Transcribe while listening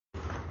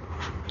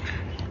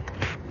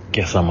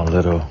Guess I'm a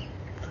little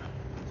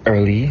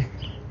early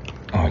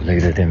or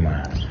later than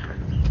my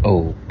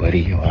old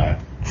buddy who I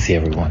see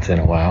every once in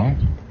a while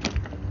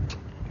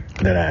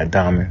that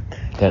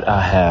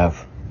I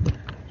have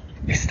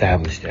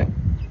established that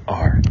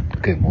our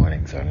good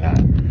mornings are not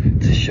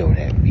to show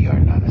that we are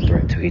not a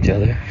threat to each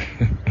other.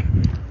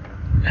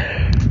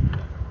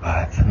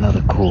 But it's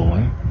another cool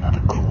one.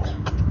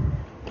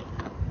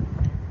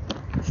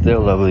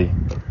 Still lovely.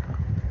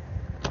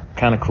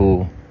 Kind of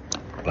cool,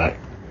 but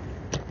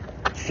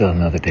still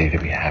another day to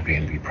be happy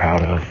and be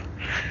proud of.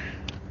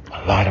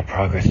 A lot of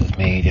progress was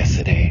made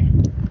yesterday.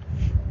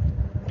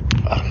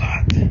 A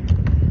lot.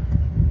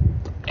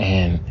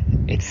 And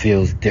it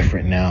feels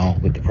different now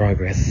with the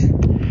progress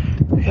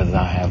because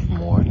I have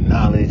more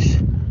knowledge.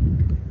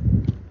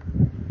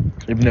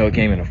 Even though it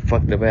came in a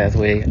fucked up ass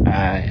way,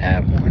 I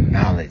have more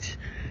knowledge.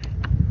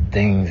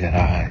 Things that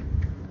I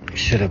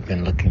should have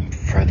been looking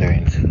further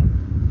into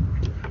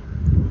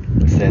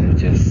instead of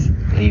just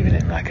leaving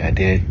it like I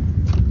did.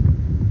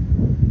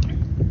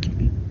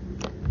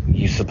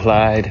 You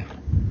supplied.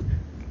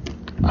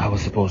 I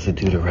was supposed to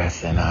do the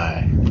rest, and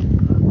I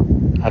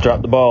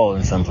dropped the ball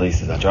in some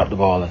places. I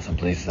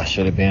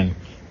should have been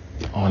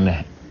on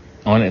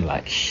it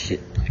like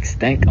shit, like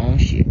stank on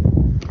shit. I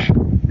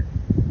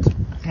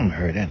haven't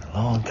heard that in a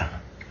long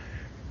time.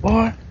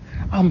 Boy,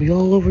 I'm gonna be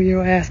all over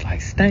your ass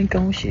like stank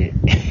on shit.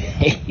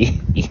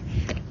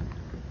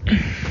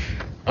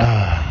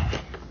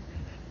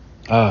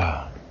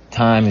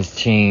 Time has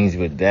changed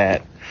with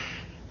that.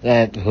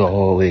 That will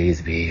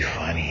always be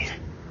funny.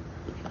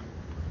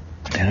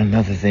 And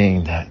another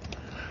thing that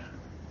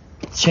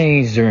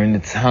changed during the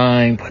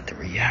time, but the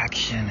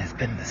reaction has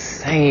been the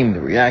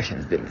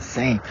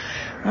same.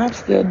 I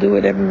still do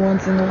it every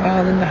once in a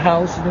while in the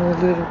house, a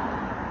little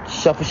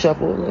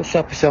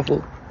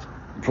shuffle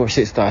before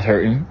shit starts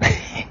hurting.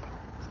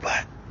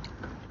 But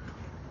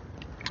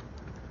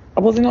I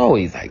wasn't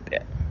always like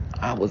that.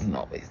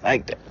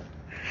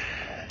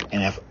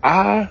 And if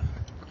I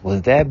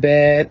was that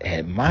bad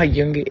at my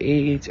younger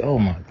age, oh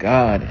my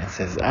God, and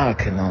says I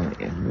can only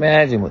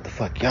imagine what the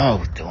fuck y'all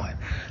was doing.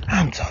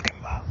 I'm talking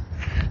about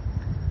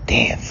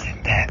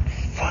dancing, that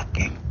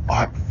fucking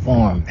art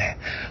form, that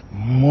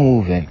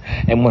moving,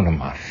 and one of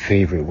my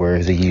favorite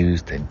words to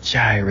use, the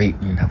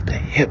gyrating of the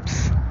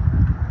hips,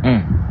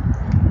 and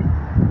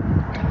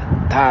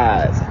the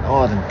thighs, and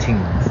all them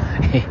things.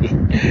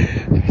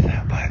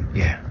 But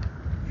yeah,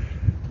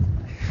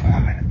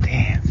 forming a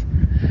dance.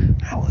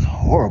 I was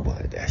horrible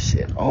at that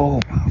shit.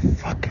 Oh my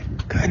fucking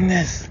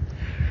goodness.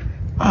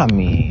 I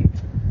mean,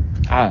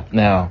 I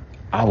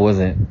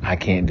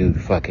can't do the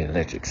fucking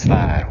electric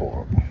slide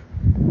horrible.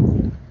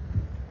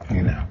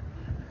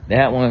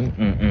 That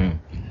one,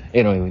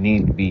 it don't even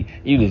need to be.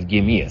 You just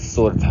give me a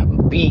sort of type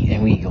of beat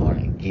and we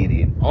gonna get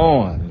it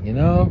on,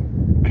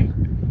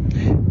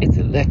 It's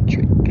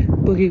electric.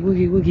 Boogie,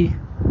 woogie, woogie.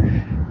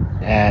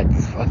 That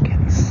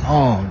fucking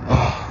song.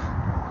 Oh.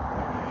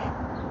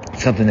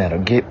 Something that'll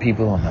get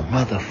people on the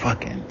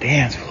motherfucking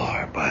dance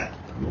floor, but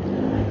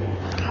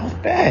I was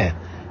bad.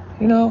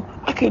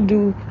 I couldn't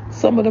do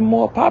some of the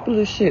more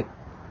popular shit.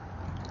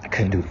 I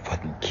couldn't do the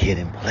fucking Kid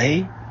and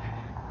Play.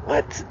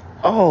 What?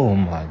 Oh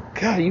my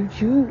God, you.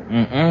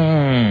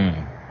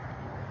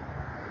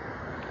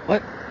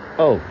 What?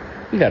 Oh,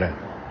 you gotta,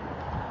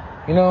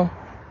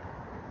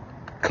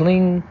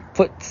 clean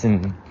foots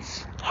and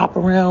hop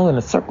around in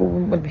a circle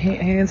with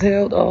hands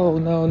held. Oh,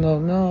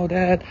 no,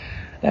 that's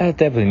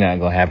definitely not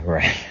gonna happen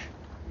right.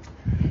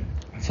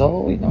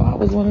 So, I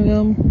was one of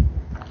them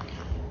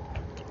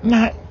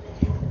not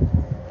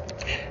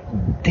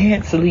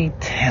dancily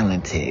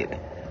talented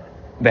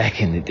back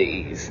in the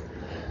days.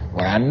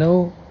 What I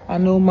know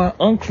my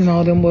uncle and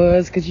all them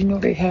was, cause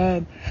they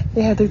had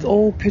those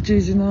old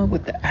pictures,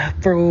 with the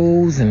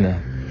afros and the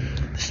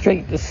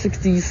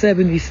 60s,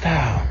 70s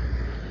style.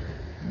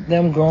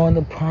 Them going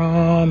to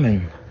prom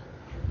and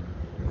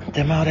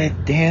them out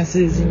at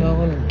dances,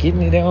 and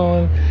getting it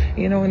on,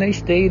 and they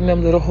stayed in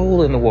them little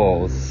hole in the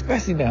walls,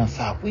 especially down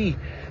south. We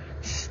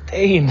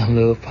stayed in them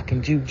little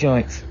fucking juke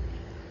joints.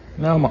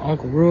 Now my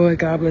Uncle Roy,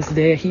 God bless his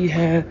dad, he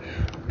had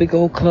a big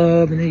old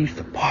club and they used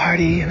to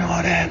party and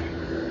all that.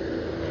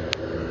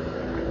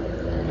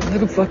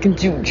 Little fucking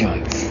juke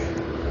joints.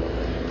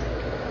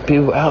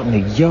 People out in the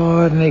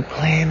yard and they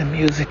playing the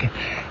music and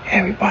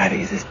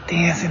everybody's just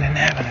dancing and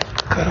having a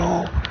good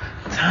old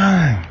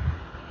time.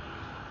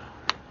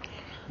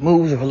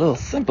 Moves were a little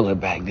simpler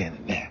back then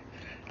and there.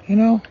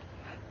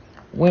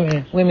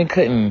 Women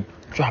couldn't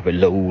drop it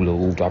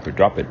low, drop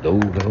it low.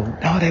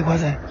 No, they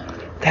wasn't.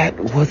 That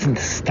wasn't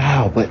the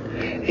style, but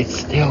it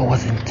still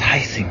was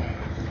enticing.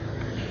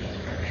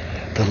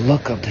 The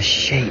look of the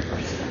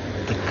shapes,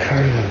 the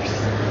curves,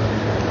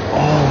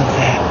 all of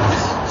that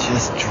was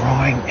just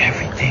drawing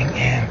everything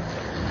in,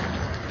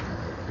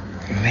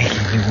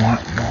 making you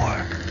want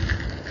more.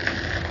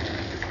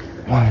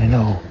 Want to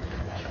know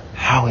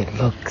how it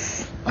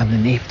looks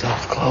underneath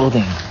those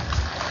clothing,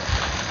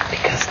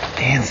 because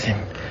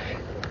dancing,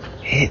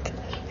 it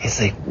It's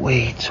a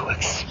way to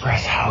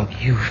express how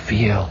you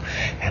feel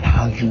and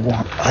how you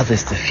want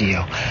others to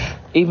feel.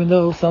 Even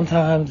though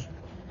sometimes,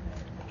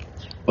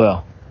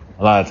 well,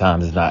 a lot of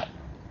times it's not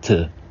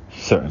to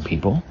certain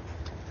people,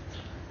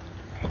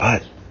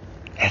 but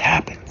it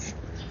happens.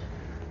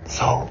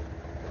 So,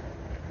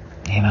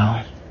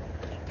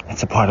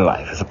 it's a part of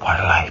life. It's a part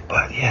of life.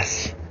 But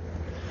yes,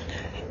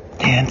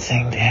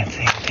 dancing.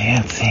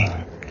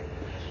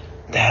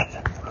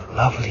 That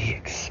lovely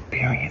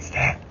experience,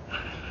 that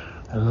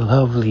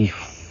lovely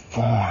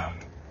form.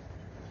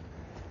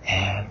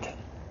 And,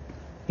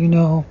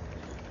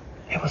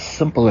 it was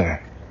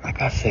simpler.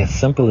 Like I said,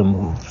 simpler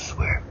moves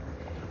where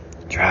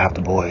drive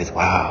the boys.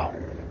 Wow.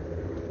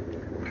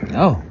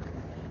 No.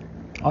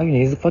 All you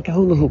need is a fucking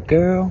hula hoop,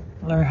 girl.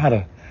 Learn how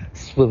to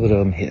swivel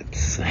them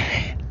hips.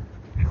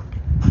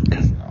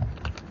 Because,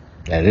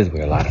 that is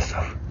where a lot of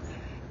stuff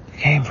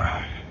came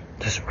from.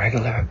 Just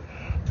regular,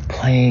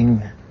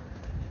 plain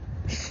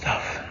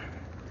stuff.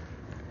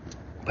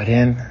 But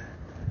then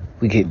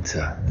we get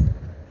into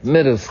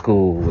middle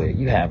school where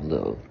you have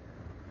little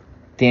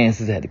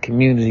dances at the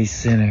community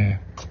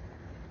center.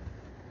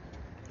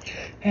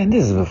 And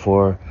this is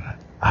before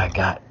I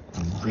got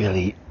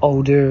really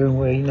older,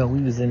 where,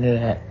 we was into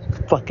that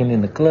fucking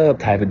in the club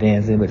type of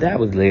dancing, but that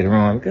was later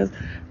on because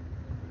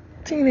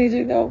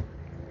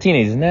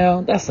teenagers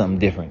now, that's something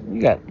different.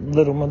 You got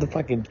little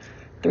motherfucking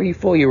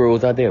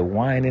 3-4-year-olds out there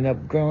winding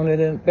up better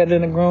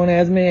than a grown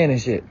ass man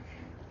and shit.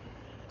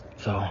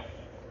 So,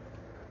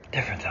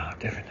 different time.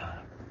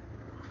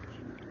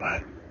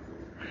 But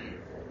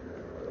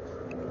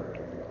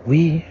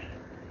we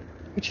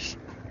were just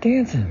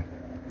dancing,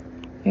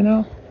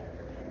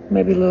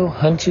 maybe a little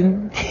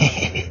hunching.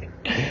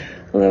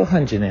 A little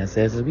hunching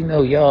ancestors. We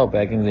know y'all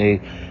back in the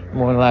day,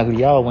 more than likely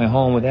y'all went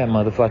home with that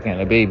motherfucker and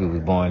a baby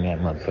was born that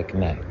motherfucking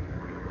night.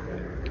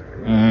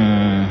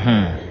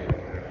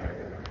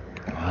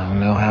 I don't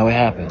know how it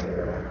happened.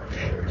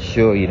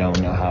 Sure, you don't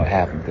know how it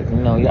happened, because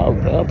y'all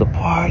love to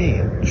party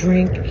and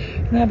drink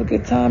and have a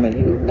good time,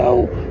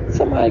 and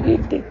somebody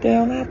get dick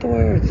down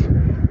afterwards.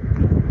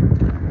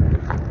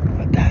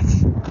 But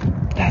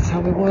that's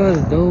how it was.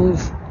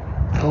 Those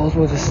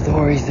were the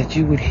stories that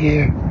you would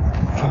hear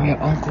from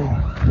your uncle.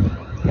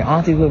 Your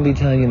auntie wouldn't be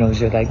telling you no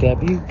shit like that,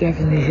 but you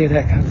definitely hear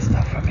that kind of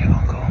stuff from your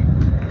uncle.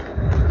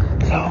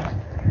 So,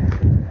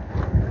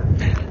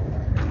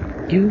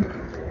 you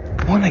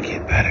want to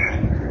get better.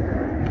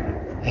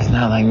 It's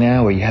not like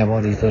now where you have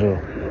all these little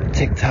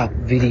TikTok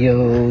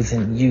videos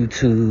and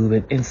YouTube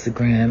and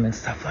Instagram and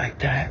stuff like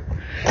that.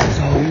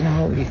 So,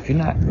 if you're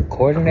not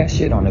recording that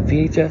shit on a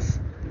VHS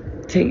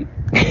tape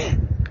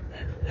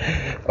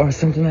or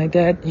something like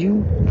that,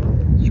 you're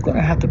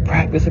gonna have to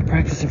practice in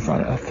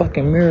front of a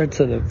fucking mirror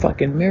till the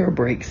fucking mirror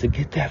breaks to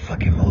get that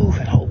fucking move,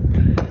 and hope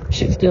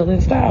shit's still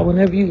in style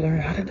whenever you learn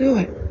how to do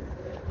it.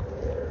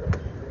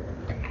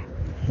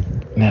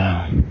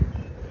 Now,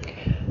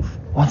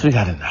 once we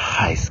got into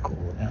high school,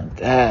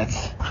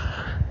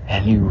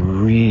 and you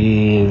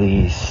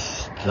really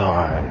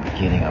start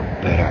getting a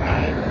better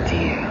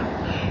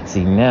idea.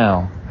 See,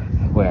 now,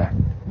 where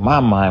my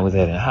mind was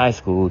at in high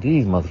school,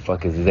 these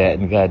motherfuckers is at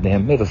in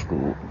goddamn middle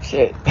school.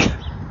 Shit.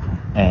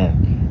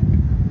 And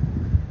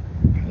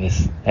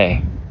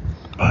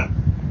but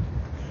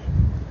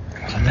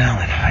so now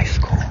in high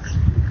school,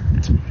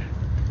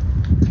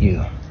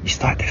 you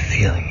start to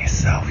feel in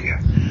yourself. You're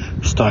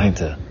starting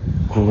to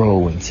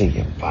grow into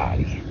your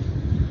body.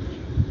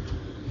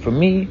 For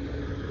me,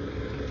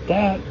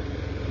 that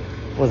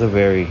was a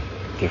very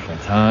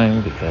different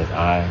time, because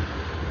I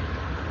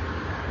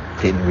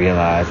didn't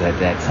realize at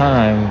that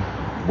time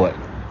what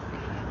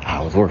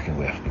I was working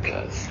with,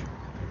 because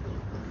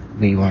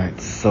we weren't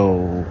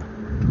so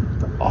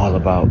all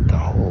about the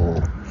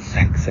whole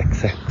sex and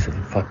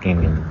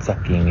fucking and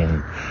sucking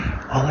and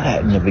all of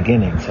that in the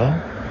beginning. So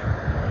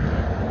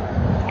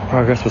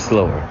progress was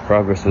slower.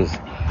 Progress was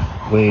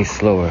way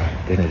slower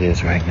than it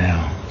is right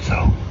now.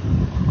 So,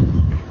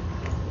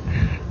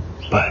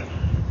 but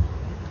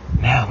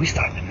now we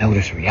starting to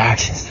notice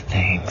reactions to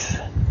things.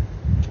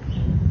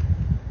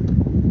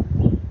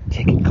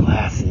 Taking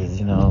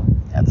classes,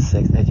 at the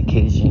sex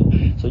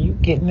education. So you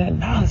getting that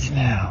knowledge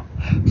now.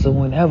 So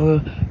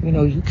whenever,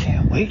 you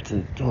can't wait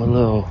to do a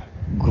little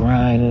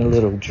grind and a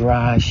little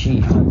dry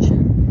sheet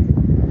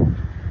hunching.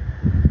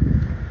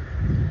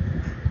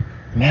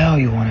 Now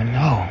you want to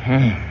know,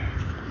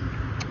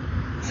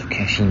 so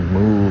can she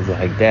move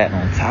like that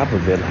on top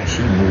of it like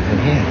she moving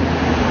here?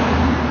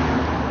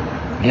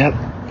 Yep.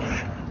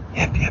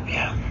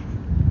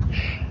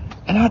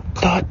 And I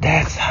thought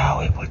that's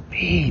how it would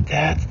be.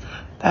 That's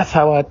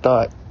how I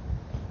thought.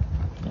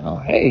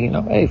 Hey,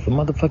 if a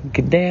motherfucker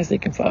can dance, they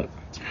can fuck.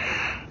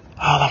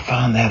 All I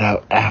found that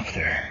out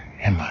after,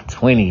 in my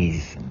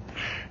 20s and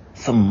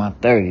some of my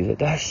 30s,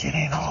 that shit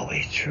ain't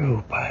always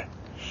true, but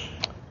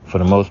for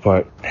the most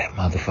part, that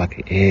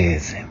motherfucker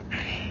is. And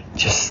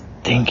just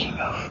thinking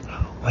of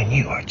when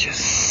you are just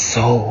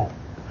so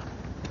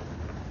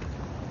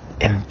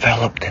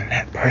enveloped in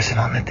that person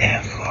on the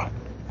dance floor,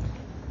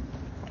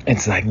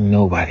 it's like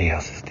nobody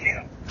else is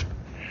there.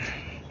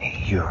 And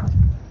you're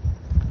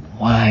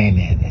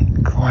whining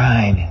and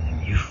grinding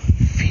and you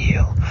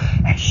feel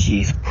and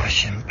she's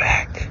pushing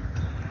back.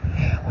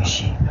 When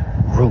she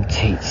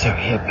rotates her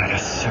hip at a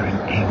certain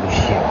angle,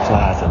 she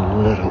applies a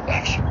little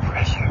extra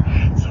pressure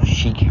so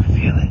she can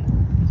feel it.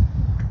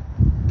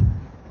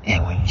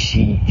 And when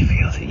she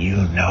feels it, you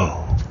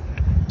know.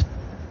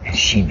 And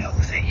she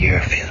knows that you're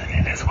feeling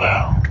it as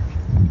well.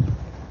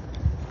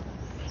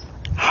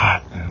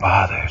 Hot and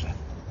bothered.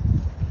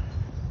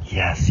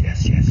 Yes.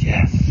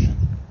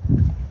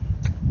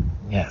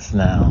 Yes,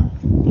 now,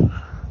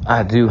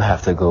 I do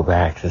have to go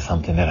back to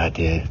something that I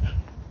did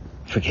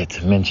forget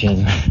to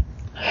mention.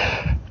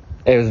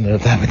 There was another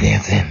time of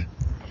dancing.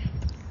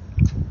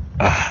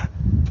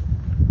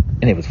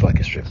 And it was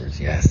fucking strippers.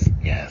 Yes.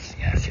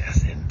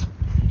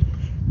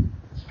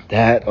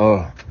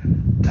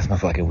 And that's my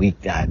fucking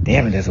weak. God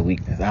damn it, that's a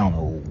weakness. I don't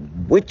know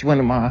which one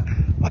of my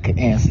fucking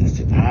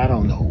ancestors. I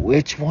don't know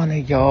which one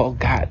of y'all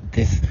got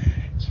this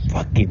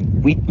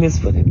fucking weakness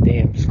for the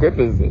damn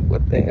strippers.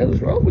 What the hell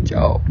is wrong with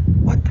y'all?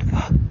 What the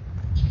fuck?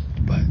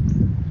 But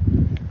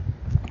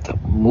the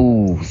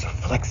moves, the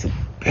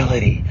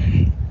flexibility,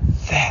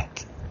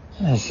 that.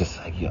 And it's just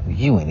like, yo,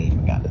 you ain't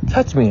even got to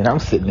touch me. And I'm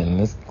sitting in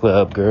this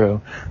club,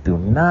 girl. Do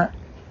not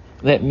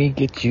let me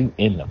get you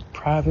in the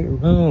private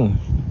room.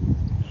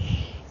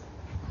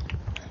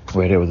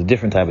 Where there was a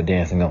different type of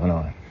dancing going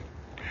on.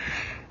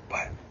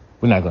 But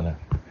we're not going to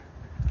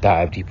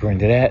dive deeper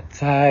into that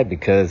side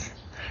because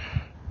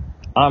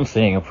I'm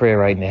saying a prayer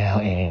right now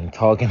and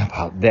talking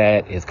about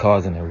that is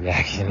causing a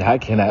reaction. I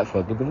cannot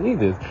fucking believe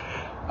this.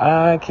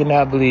 I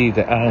cannot believe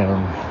that I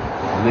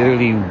am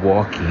literally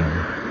walking,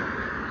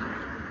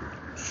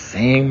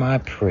 saying my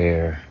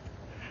prayer,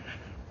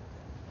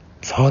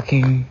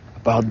 talking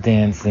about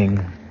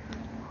dancing,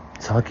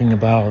 talking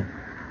about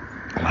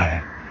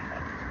my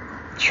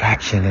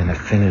attraction and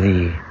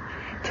affinity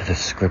to the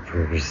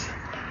scrippers,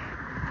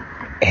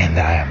 and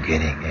I am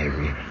getting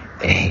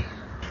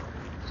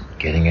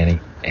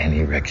an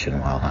erection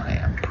while I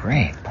am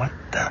praying. What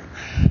the?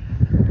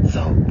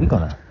 So we're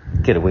gonna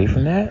get away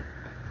from that,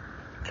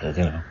 cause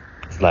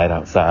it's light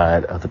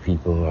outside, other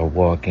people are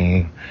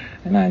walking,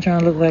 and I ain't trying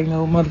to look like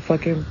no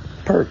motherfucking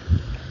perk.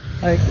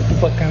 Like, what the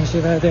fuck kind of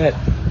shit like that?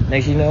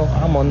 Next you know,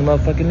 I'm on the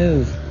motherfucking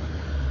news.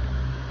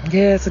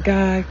 Yeah, it's a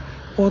guy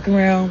walking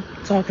around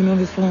talking on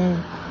his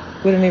phone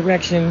with an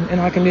erection in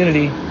our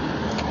community.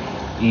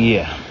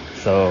 Yeah.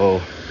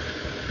 So,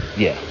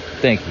 yeah.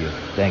 Thank you.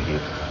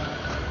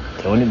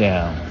 Tone it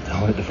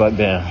the fuck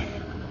down.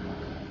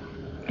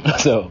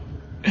 So,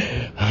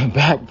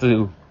 back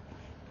to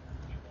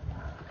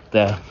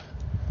the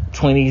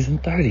 20s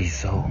and 30s.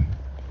 So,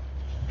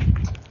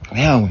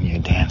 now when you're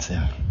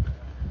dancing,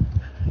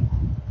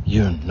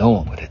 you're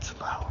knowing what it's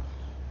about.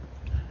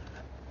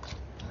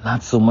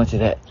 Not so much of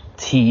that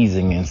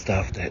teasing and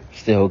stuff that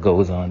still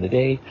goes on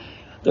today.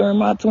 During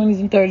my 20s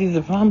and 30s,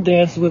 if I'm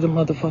dancing with a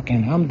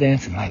motherfucking, I'm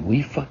dancing like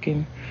we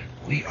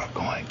are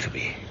going to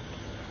be.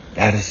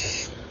 That is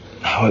just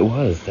how it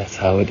was. That's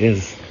how it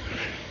is.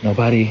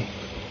 Nobody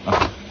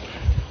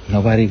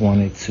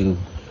wanted to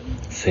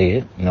say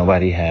it.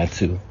 Nobody had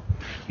to.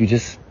 You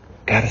just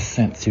got a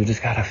sense. You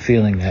just got a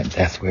feeling that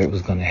that's where it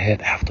was going to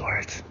head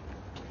afterwards.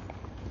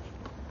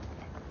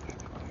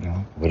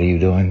 What are you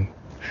doing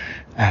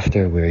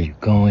after? Where are you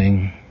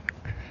going?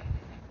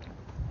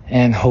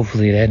 And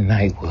hopefully that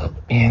night will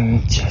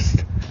end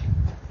just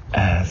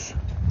as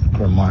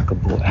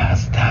remarkable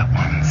as that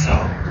one. So,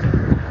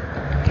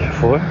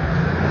 therefore,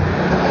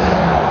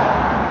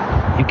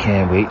 you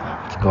can't wait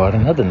to go out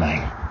another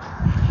night.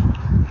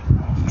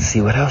 See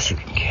what else you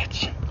can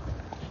catch.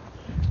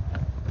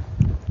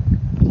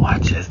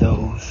 Watch as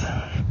those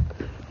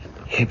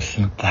hips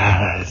and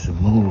thighs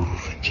move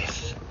and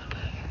just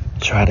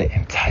try to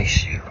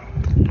entice you.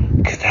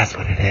 Because that's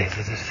what it is.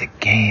 It's just a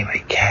game, a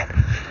cat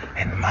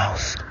and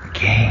mouse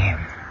game.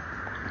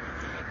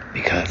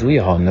 Because we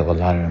all know a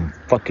lot of them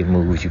fucking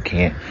moves you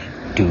can't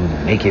do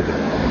naked, but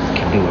you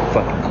can do with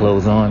fucking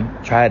clothes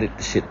on. Tried it,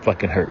 the shit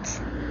fucking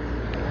hurts.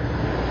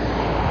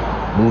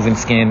 Moving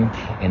skin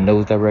in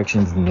those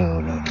directions, no.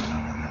 Now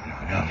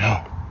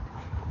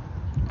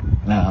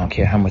I don't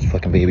care how much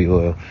fucking baby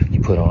oil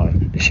you put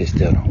on, the shit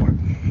still don't work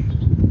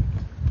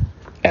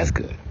as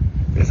good.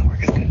 It doesn't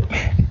work as good.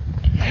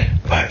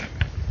 But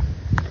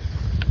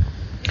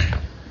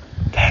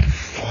that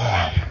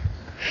form,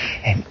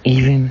 and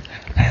even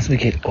as we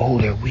get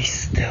older, we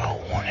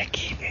still want to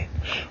keep it.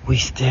 We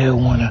still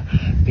want to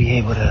be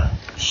able to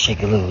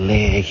shake a little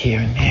leg here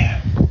and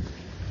there.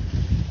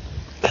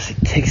 Because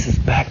it takes us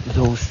back to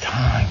those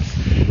times,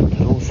 to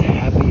those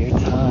happier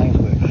times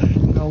where,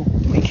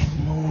 we can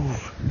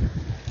move.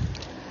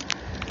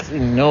 Because we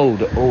know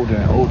the older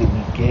and older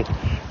we get,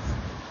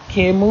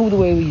 can't move the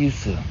way we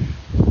used to.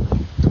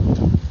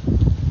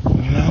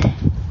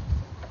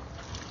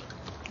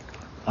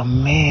 A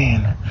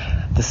man,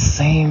 the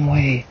same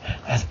way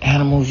as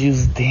animals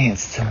use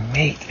dance to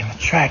mate and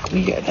attract,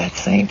 we got that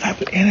same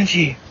type of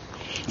energy.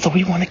 So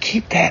we want to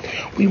keep that.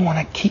 We want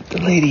to keep the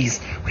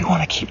ladies. We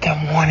want to keep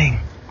them wanting.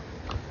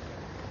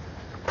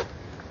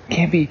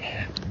 Can't be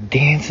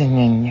dancing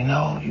and,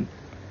 you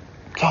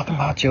talking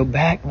about your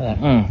back.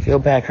 Like, your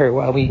back hurt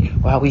while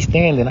we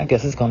standing. I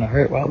guess it's gonna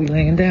hurt while we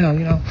laying down,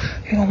 You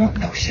don't want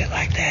no shit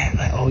like that.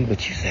 Like, oh,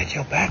 but you said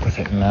your back was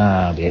hurt.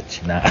 Nah,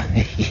 bitch, nah.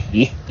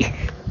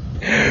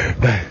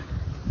 But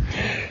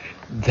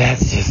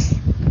that's just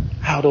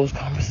how those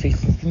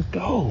conversations can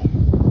go.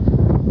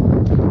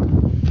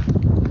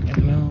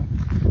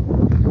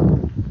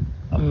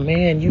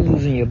 Man, you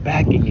losing your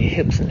back and your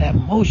hips in that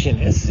motion,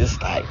 it's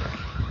just like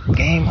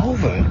game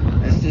over.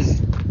 It's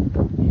just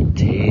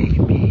take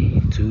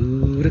me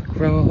to the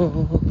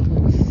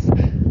cross.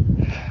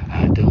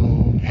 I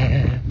don't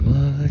have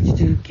much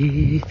to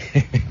give.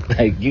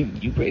 Like you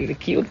ready to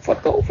kill the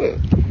fuck over.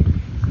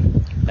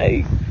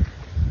 Like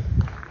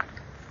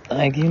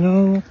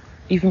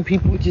even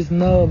people with just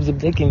nubs, if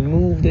they can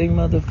move their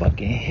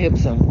motherfucking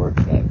hips and work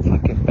that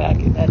fucking back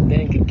and that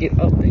thing can get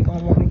up, they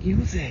gonna want to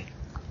use it.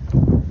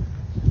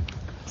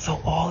 So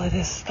all of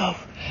this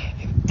stuff,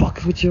 it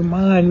fucks with your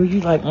mind where you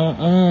like,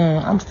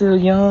 I'm still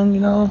young,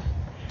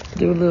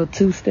 do a little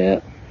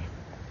two-step,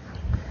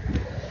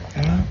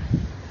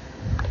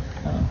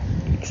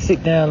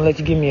 sit down and let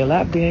you give me a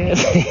lap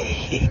dance,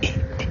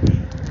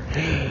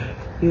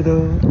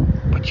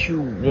 but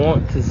you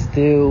want to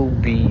still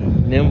be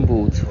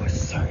nimble to a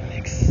certain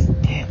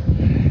extent.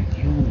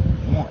 You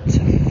want to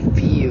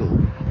feel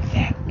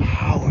that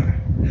power,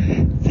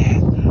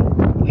 that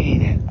way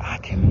that I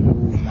can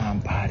move my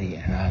body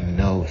and I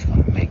know it's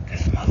gonna make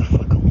this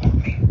motherfucker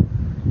want me.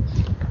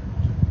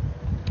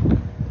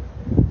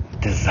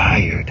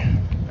 Desired.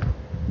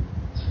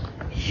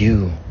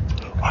 You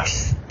are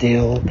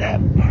still that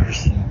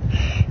person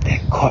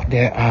that caught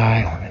their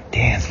eye on the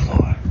dance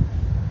floor.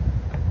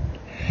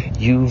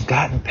 You've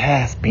gotten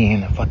past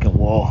being a fucking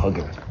wall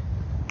hugger.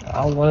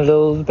 I was one of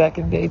those back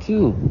in the day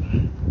too.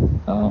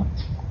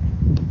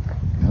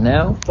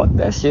 Now, fuck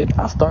that shit.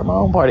 I start my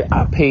own party.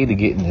 I paid to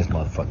get in this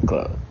motherfucking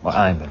club. Well,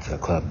 I ain't been to a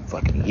club in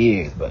fucking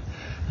years, but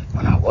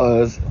when I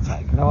was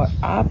like, you know what?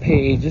 I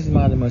paid just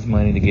about as much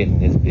money to get in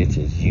this bitch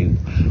as you.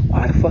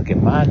 Why the fuck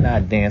am I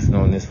not dancing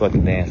on this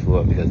fucking dance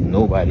floor because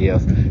nobody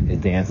else is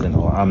dancing,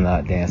 or I'm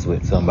not dancing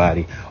with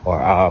somebody, or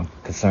I'm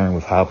concerned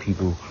with how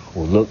people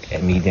will look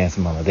at me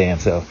dancing by my damn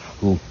self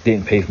who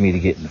didn't pay for me to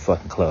get in the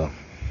fucking club.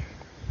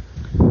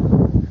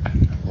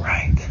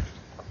 Right.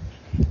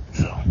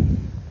 So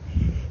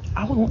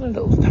I was one of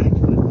those types,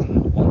 but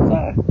once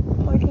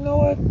I'm like, you know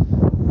what?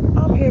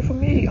 I'm here for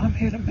me. I'm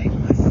here to make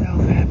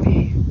myself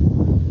happy.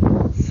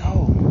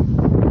 So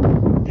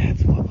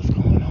that's what was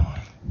going on.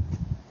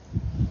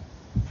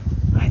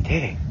 I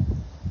did it.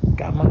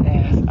 Got my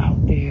ass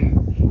out there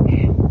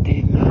and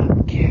did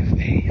not give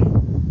a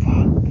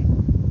fuck.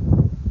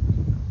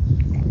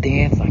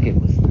 Dance like it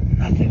was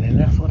nothing, and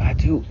that's what I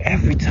do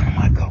every time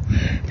I go.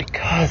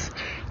 Because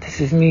this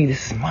is me.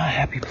 This is my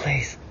happy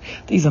place.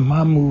 These are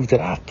my moves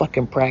that I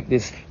fucking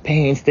practice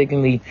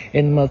painstakingly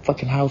in the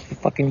motherfucking house for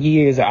fucking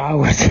years or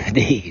hours or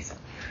days.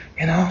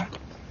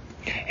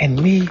 And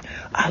me,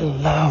 I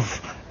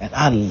love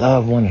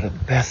one of the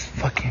best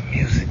fucking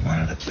music,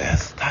 one of the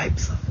best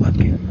types of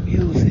fucking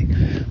music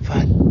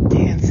for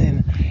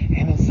dancing.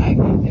 And it's like,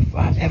 if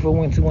I ever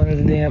went to one of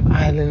the damn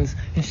islands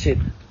and shit,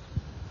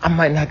 I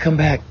might not come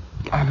back,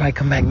 or I might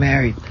come back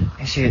married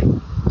and shit.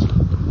 And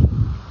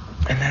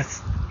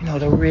that's,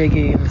 the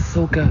reggae and the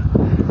soca.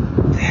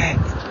 That,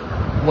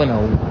 when a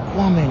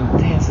woman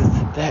dances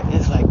to that,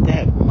 it's like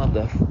that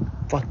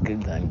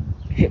motherfucker done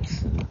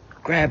hips and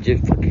grabbed your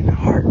fucking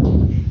heart.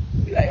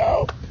 Be like,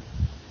 oh.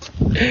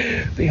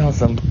 Be on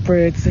some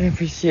Fred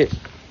Sanford shit.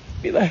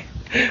 Be like,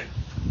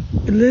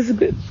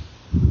 Elizabeth,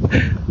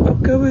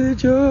 I'm coming to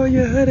enjoy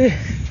you, honey.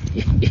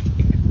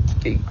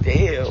 Big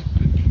deal.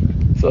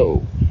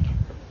 So,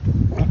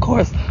 of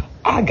course,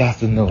 I got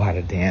to know how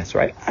to dance,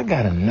 right? I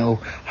gotta know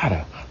how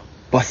to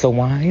bust a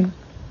wine.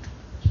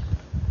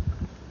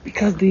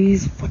 Because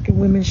these fucking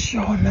women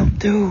sure enough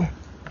do.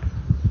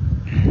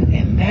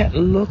 And that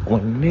look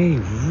when they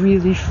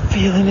really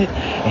feeling it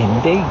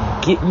and they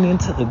getting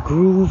into the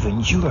groove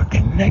and you are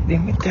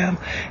connecting with them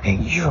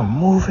and you're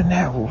moving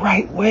that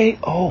right way.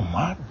 Oh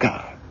my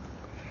God.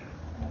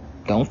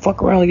 Don't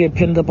fuck around and get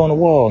pinned up on the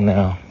wall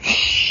now.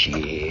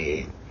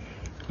 Shit.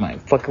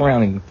 Might fuck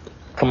around and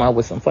come out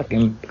with some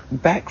fucking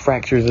back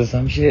fractures or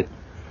some shit.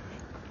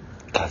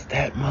 Cause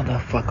that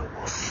motherfucker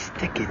will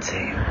stick it to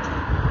you.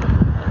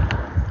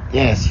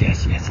 Yes.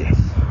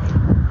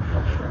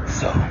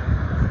 So,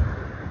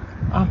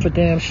 I'm for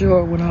damn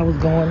sure when I was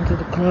going to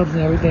the clubs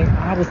and everything,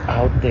 I was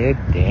out there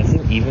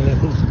dancing even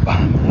if it was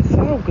by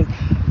myself. Because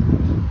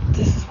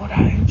this is what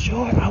I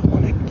enjoy. I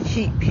want to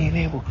keep being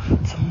able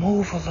to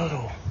move a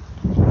little.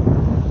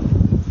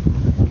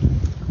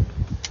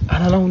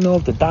 And I don't know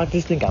if the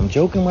doctors think I'm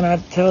joking when I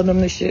tell them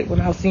this shit when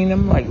I've seen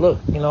them. Like, look,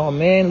 a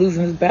man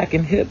losing his back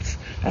and hips,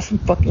 that's some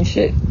fucking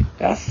shit.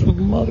 That's some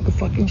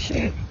motherfucking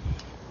shit.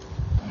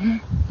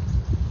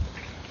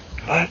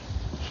 But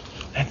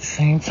at the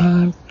same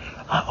time,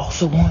 I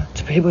also want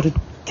to be able to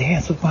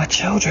dance with my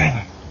children.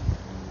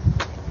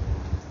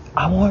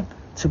 I want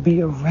to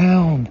be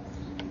around,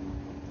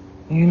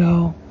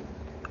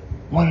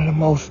 one of the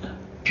most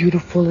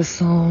beautifulest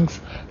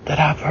songs that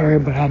I've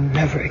heard, but I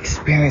never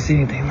experienced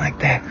anything like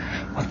that,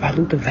 was by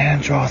Luther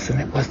Vandross, and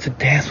it was To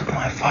Dance With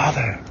My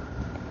Father.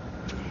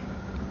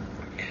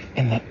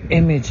 And the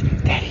image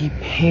that he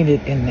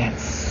painted in that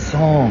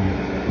song,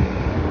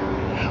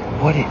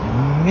 what it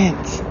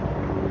meant.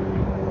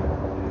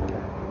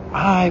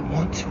 I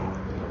want to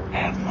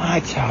have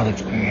my child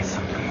experience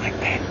something like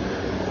that.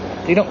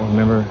 They don't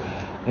remember,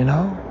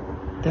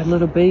 they're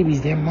little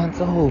babies, they're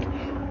months old.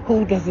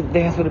 Who doesn't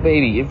dance with a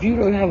baby? If you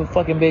don't have a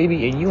fucking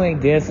baby and you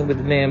ain't dancing with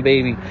the damn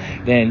baby,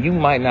 then you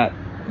might not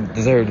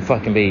deserve the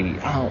fucking baby.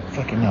 I don't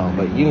fucking know,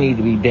 but you need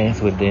to be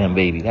dancing with the damn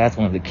baby. That's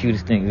one of the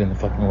cutest things in the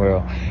fucking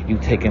world. You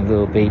taking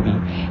little baby,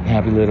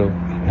 have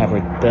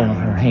her thumb,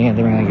 her hand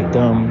around your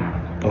thumb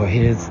or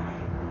his,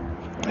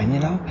 and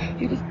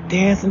you just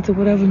dancing to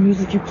whatever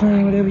music you're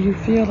playing, whatever you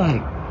feel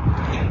like.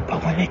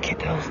 But when they get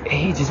those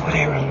ages where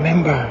they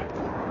remember,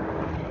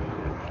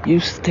 you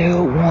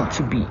still want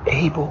to be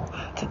able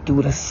to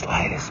do the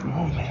slightest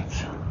movement.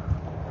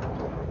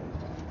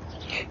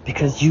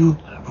 Because you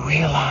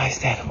realize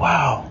that,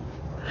 wow,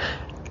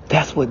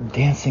 that's what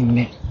dancing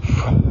meant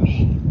for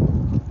me.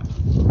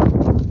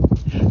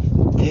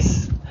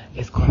 This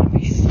is going to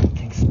be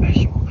something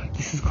special.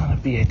 This is going to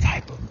be a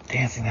type of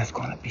dancing that's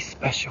going to be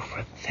special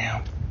for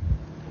them.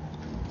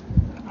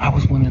 I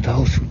was one of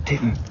those who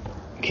didn't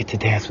get to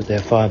dance with their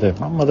father.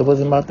 My mother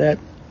wasn't about that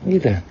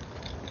either.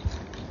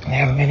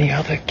 There are many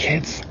other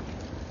kids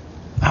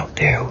out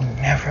there who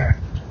never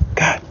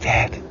got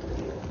that.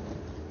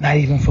 Not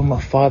even from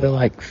a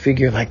father-like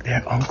figure like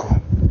their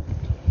uncle.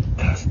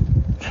 Because,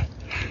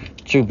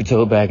 truth be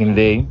told, back in the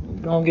day,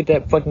 you don't get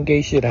that fucking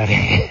gay shit out of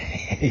here.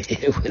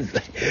 It was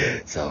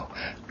like, so,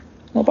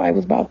 nobody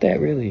was about that,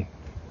 really.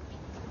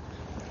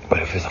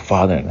 But if it's a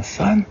father and a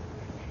son,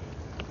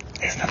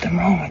 there's nothing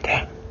wrong with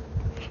that.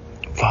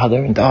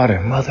 Father and daughter,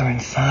 mother and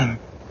son.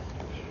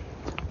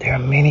 There are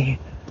many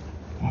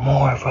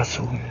more of us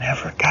who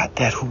never got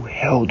that, who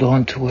held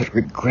on to it,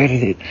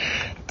 regretted it,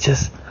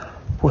 just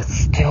was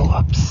still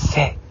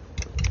upset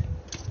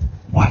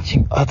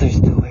watching others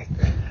do it,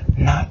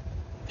 not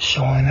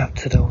showing up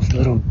to those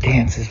little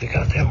dances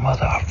because their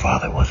mother or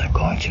father wasn't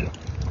going to.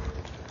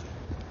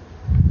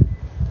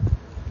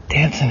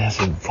 Dancing has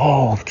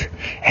evolved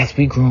as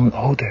we grown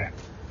older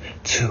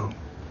to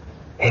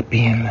it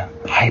being the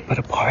hype of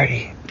the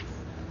party,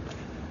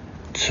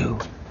 to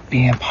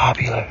being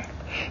popular,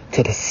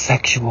 to the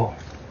sexual,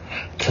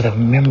 to the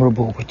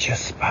memorable with your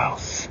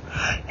spouse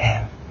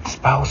and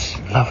spouse,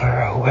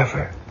 lover, or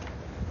whoever,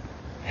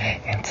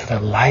 and to the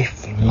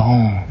life-lasting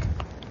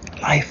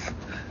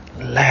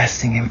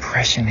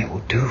impression it will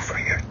do for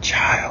your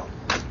child.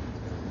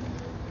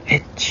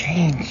 It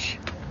changes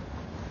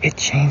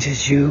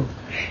you.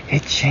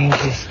 It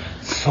changes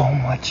so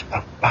much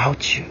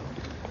about you.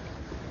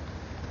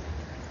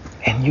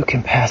 And you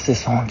can pass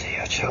this on to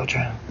your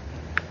children.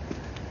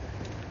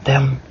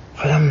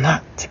 For them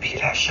not to be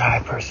that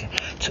shy person,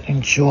 to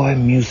enjoy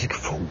music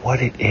for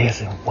what it is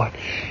and what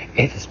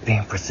it is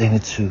being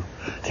presented to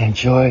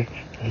enjoy,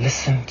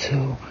 listen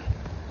to,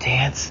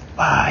 dance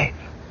by,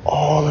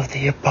 all of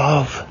the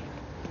above.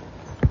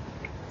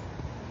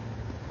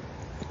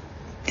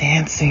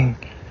 Dancing,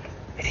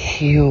 it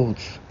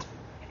heals,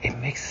 it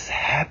makes us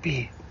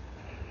happy.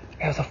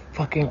 There's a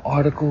fucking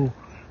article,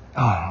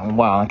 oh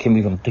wow, I can't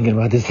believe I'm thinking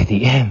about this at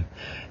the end.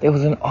 There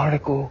was an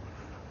article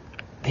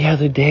the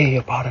other day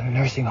about a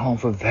nursing home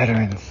for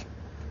veterans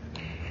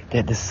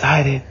that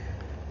decided,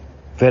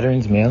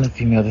 veterans, male and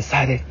female,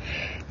 decided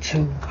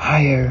to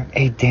hire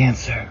a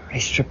dancer, a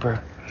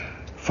stripper,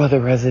 for the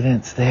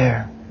residents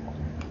there.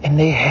 And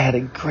they had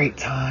a great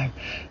time.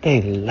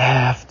 They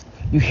laughed.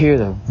 You hear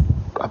the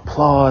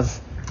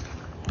applause.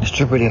 The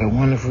stripper did a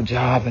wonderful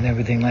job and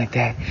everything like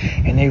that.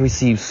 And they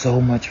received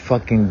so much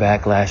fucking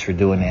backlash for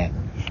doing that.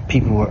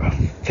 People were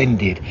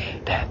offended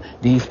that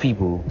these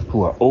people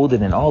who are older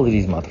than all of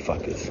these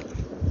motherfuckers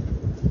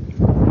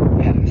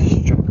had a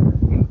stripper.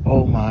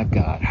 Oh my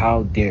God,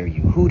 how dare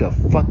you? Who the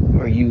fuck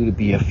are you to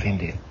be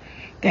offended?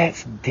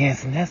 That's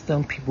dancing. That's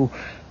them people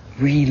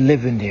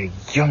reliving their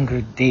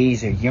younger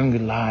days, their younger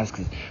lives,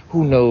 because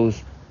who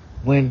knows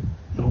when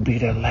it will be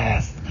their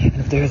last. And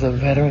if there's a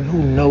veteran,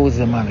 who knows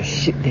the amount of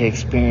shit they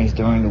experienced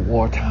during the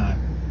wartime?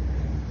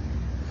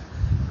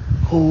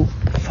 Who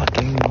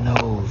fucking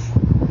knows?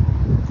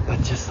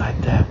 But just like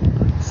that,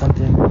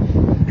 something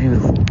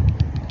beautiful,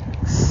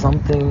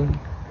 something,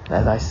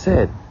 as I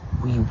said,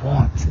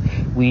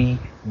 we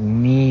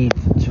need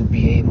to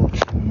be able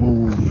to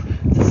move,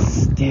 to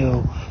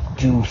still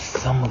do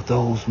some of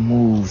those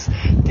moves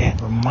that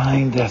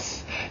remind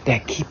us,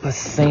 that keep us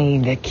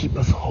sane, that keep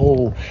us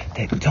whole,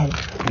 that don't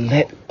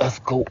let us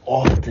go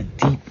off the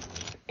deep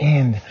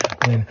end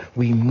when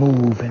we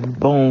move and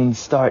bones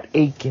start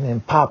aching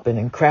and popping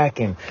and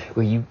cracking,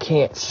 where you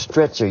can't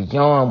stretch or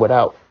yawn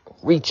without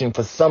reaching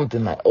for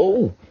something like,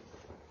 oh,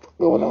 what's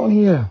going on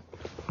here?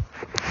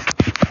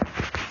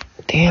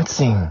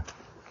 Dancing,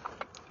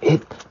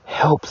 it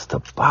helps the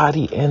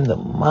body and the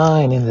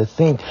mind, and to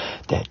think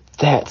that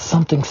that,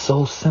 something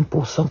so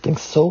simple, something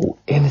so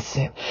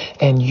innocent,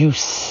 and you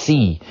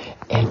see,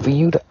 and for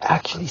you to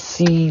actually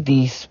see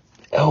these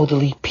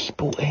elderly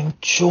people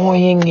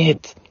enjoying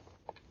it,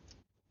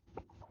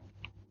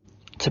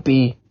 to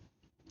be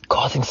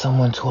causing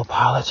someone to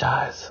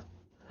apologize.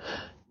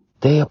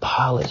 They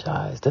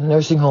apologize. The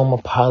nursing home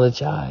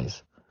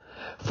apologized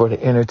for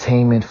the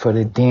entertainment, for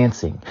the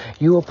dancing.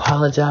 You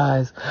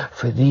apologize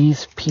for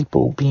these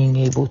people being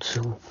able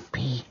to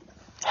be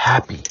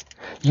happy.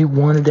 You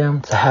wanted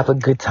them to have a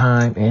good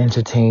time and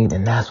entertain,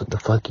 and that's what the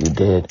fuck you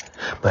did.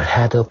 But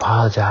had to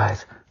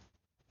apologize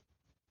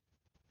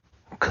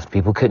because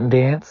people couldn't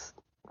dance,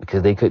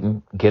 because they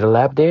couldn't get a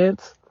lap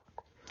dance,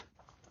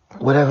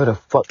 whatever the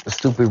fuck the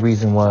stupid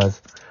reason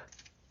was.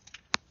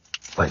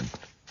 But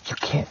you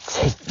can't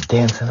take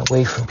dancing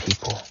away from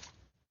people.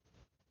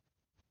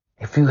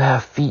 If you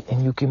have feet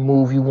and you can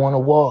move, you want to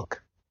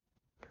walk.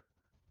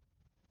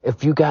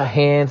 If you got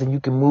hands and you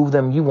can move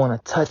them, you want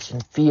to touch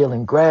and feel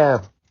and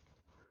grab.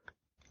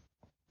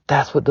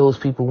 That's what those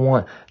people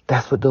want.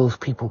 That's what those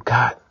people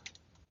got.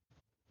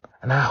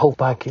 And I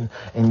hope I can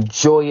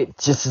enjoy it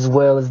just as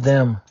well as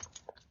them.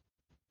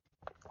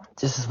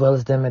 Just as well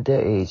as them at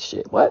their age.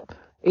 Shit, what?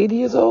 80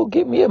 years old?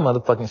 Get me a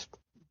motherfucking...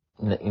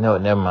 You know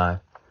what? Never mind.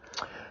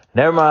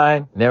 Never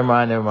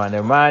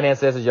mind,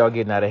 ancestors. Y'all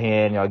getting out of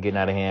hand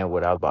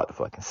what I was about to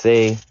fucking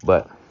say.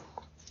 But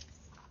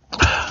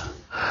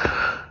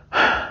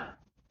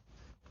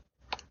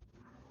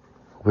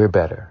we're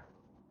better.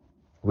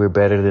 We're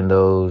better than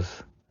those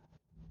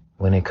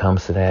when it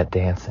comes to that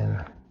dancing.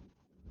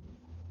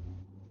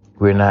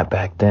 We're not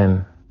back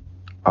then.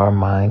 Our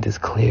mind is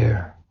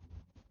clear.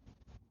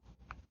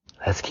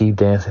 Let's keep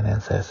dancing,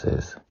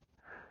 ancestors.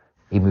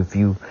 Even if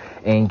you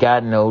ain't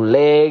got no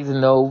legs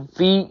and no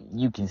feet,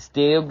 you can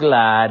still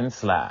glide and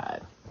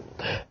slide.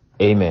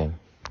 Amen.